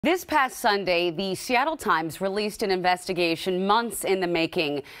This past Sunday, the Seattle Times released an investigation months in the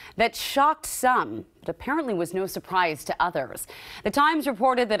making that shocked some, but apparently was no surprise to others. The Times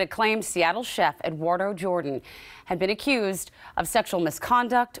reported that acclaimed Seattle chef Edouardo Jordan had been accused of sexual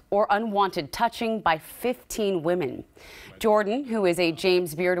misconduct or unwanted touching by 15 women. Jordan, who is a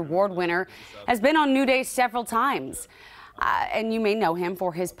James Beard Award winner, has been on New Day several times. And you may know him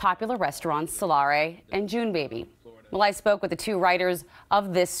for his popular restaurants, Solare and June Baby. Well, I spoke with the two writers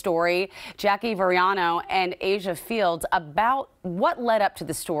of this story, Jackie Varriano and Asia Fields, about what led up to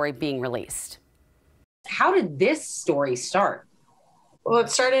the story being released. How did this story start? Well, it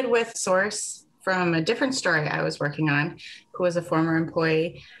started with source from a different story I was working on, who was a former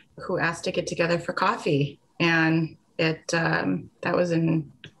employee who asked to get together for coffee. And that was in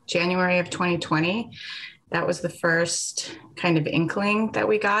January of 2020. That was the first kind of inkling that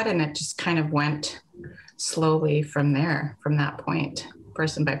we got, and it just kind of went slowly from there, from that point,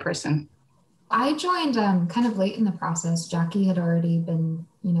 person by person. I joined kind of late in the process. Jackie had already been,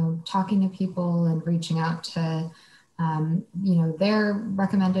 talking to people and reaching out to, their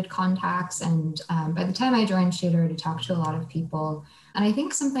recommended contacts. And by the time I joined, she had already talked to a lot of people. And I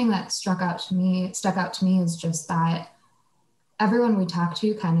think something that stuck out to me is just that everyone we talked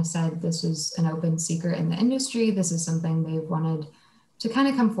to kind of said this was an open secret in the industry. This is something they've wanted to kind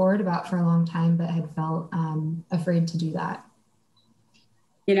of come forward about for a long time, but had felt afraid to do that.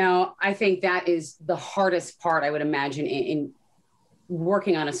 I think that is the hardest part, I would imagine, in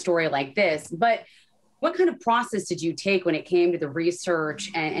working on a story like this. But what kind of process did you take when it came to the research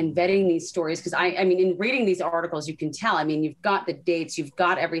and vetting these stories? Because I mean, in reading these articles, you can tell, you've got the dates, you've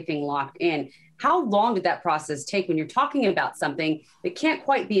got everything locked in. How long did that process take when you're talking about something that can't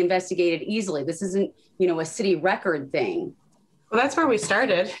quite be investigated easily? This isn't, a city record thing. Well, that's where we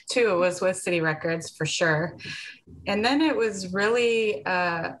started, too, was with city records, for sure. And then it was really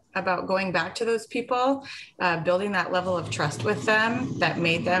about going back to those people, building that level of trust with them that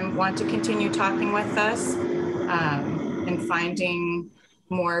made them want to continue talking with us, and finding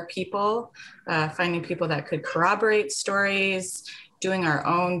more people, finding people that could corroborate stories, doing our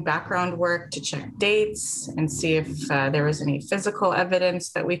own background work to check dates and see if there was any physical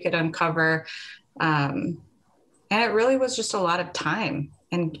evidence that we could uncover. And it really was just a lot of time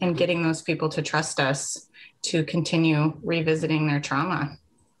and getting those people to trust us to continue revisiting their trauma.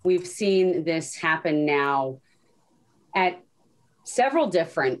 We've seen this happen now at several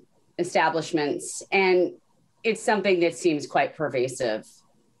different establishments, and it's something that seems quite pervasive.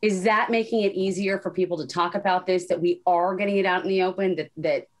 Is that making it easier for people to talk about this, that we are getting it out in the open,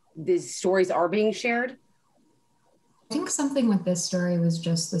 that these stories are being shared? I think something with this story was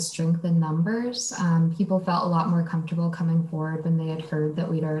just the strength in numbers. People felt a lot more comfortable coming forward when they had heard that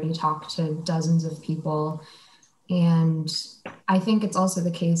we'd already talked to dozens of people. And I think it's also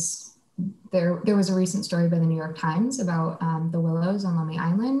the case, there was a recent story by the New York Times about the Willows on Lummi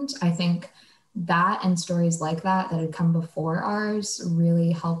Island. I think that and stories like that had come before ours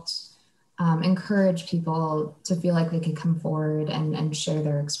really helped encourage people to feel like they could come forward and share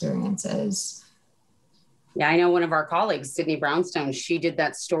their experiences. Yeah, I know one of our colleagues, Sydney Brownstone, she did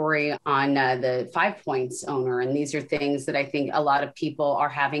that story on the 5 Points owner. And these are things that I think a lot of people are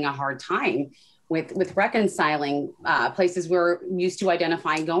having a hard time with reconciling, places we're used to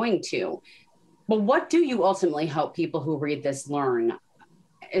identifying going to. But what do you ultimately hope people who read this learn,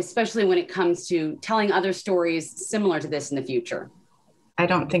 especially when it comes to telling other stories similar to this in the future? I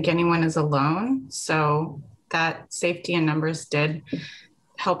don't think anyone is alone. So that safety in numbers did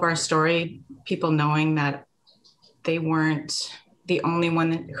help our story, people knowing that they weren't the only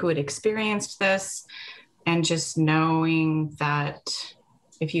one who had experienced this, and just knowing that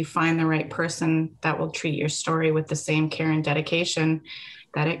if you find the right person that will treat your story with the same care and dedication,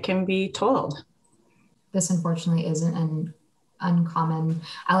 that it can be told. This unfortunately isn't an uncommon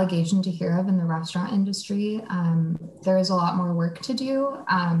allegation to hear of in the restaurant industry. There is a lot more work to do.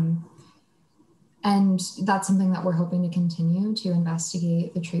 And that's something that we're hoping to continue to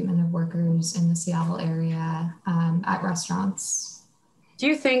investigate, the treatment of workers in the Seattle area at restaurants. Do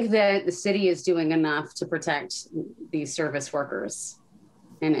you think that the city is doing enough to protect these service workers?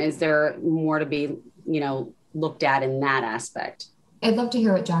 And is there more to be, looked at in that aspect? I'd love to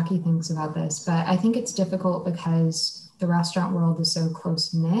hear what Jackie thinks about this, but I think it's difficult because the restaurant world is so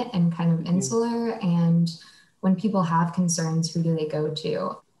close-knit and kind of insular. And when people have concerns, who do they go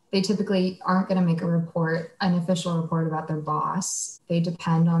to? They typically aren't going to make an official report about their boss. They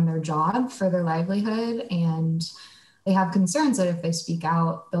depend on their job for their livelihood, and they have concerns that if they speak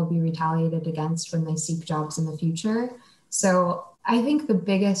out, they'll be retaliated against when they seek jobs in the future. So I think the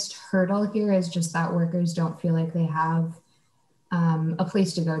biggest hurdle here is just that workers don't feel like they have a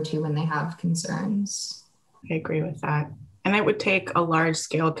place to go to when they have concerns. I agree with that. And it would take a large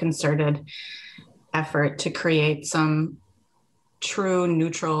scale concerted effort to create some true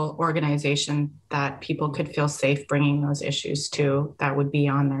neutral organization that people could feel safe bringing those issues to, that would be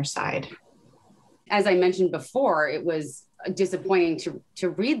on their side. As I mentioned before, it was disappointing to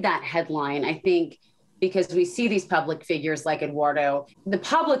read that headline, I think, because we see these public figures like Eduardo. The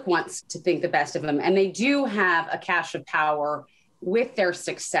public wants to think the best of them, and they do have a cache of power with their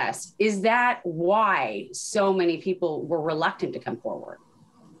success. Is that why so many people were reluctant to come forward?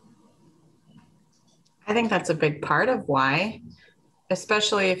 I think that's a big part of why,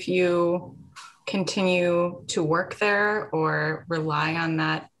 especially if you continue to work there or rely on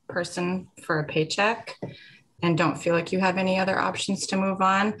that person for a paycheck and don't feel like you have any other options to move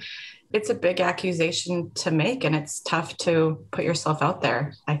on. It's a big accusation to make, and it's tough to put yourself out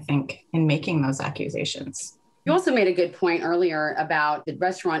there, I think, in making those accusations. You also made a good point earlier about the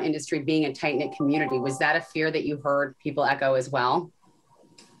restaurant industry being a tight-knit community. Was that a fear that you heard people echo as well?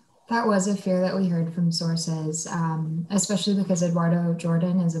 That was a fear that we heard from sources, especially because Edouardo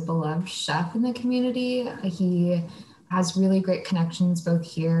Jordan is a beloved chef in the community. He has really great connections both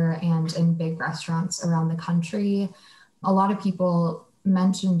here and in big restaurants around the country. A lot of people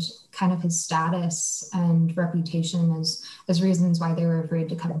mentioned kind of his status and reputation as reasons why they were afraid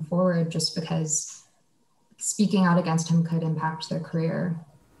to come forward, just because speaking out against him could impact their career.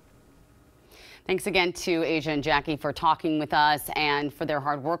 Thanks again to Asia and Jackie for talking with us and for their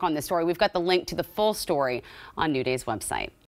hard work on this story. We've got the link to the full story on New Day's website.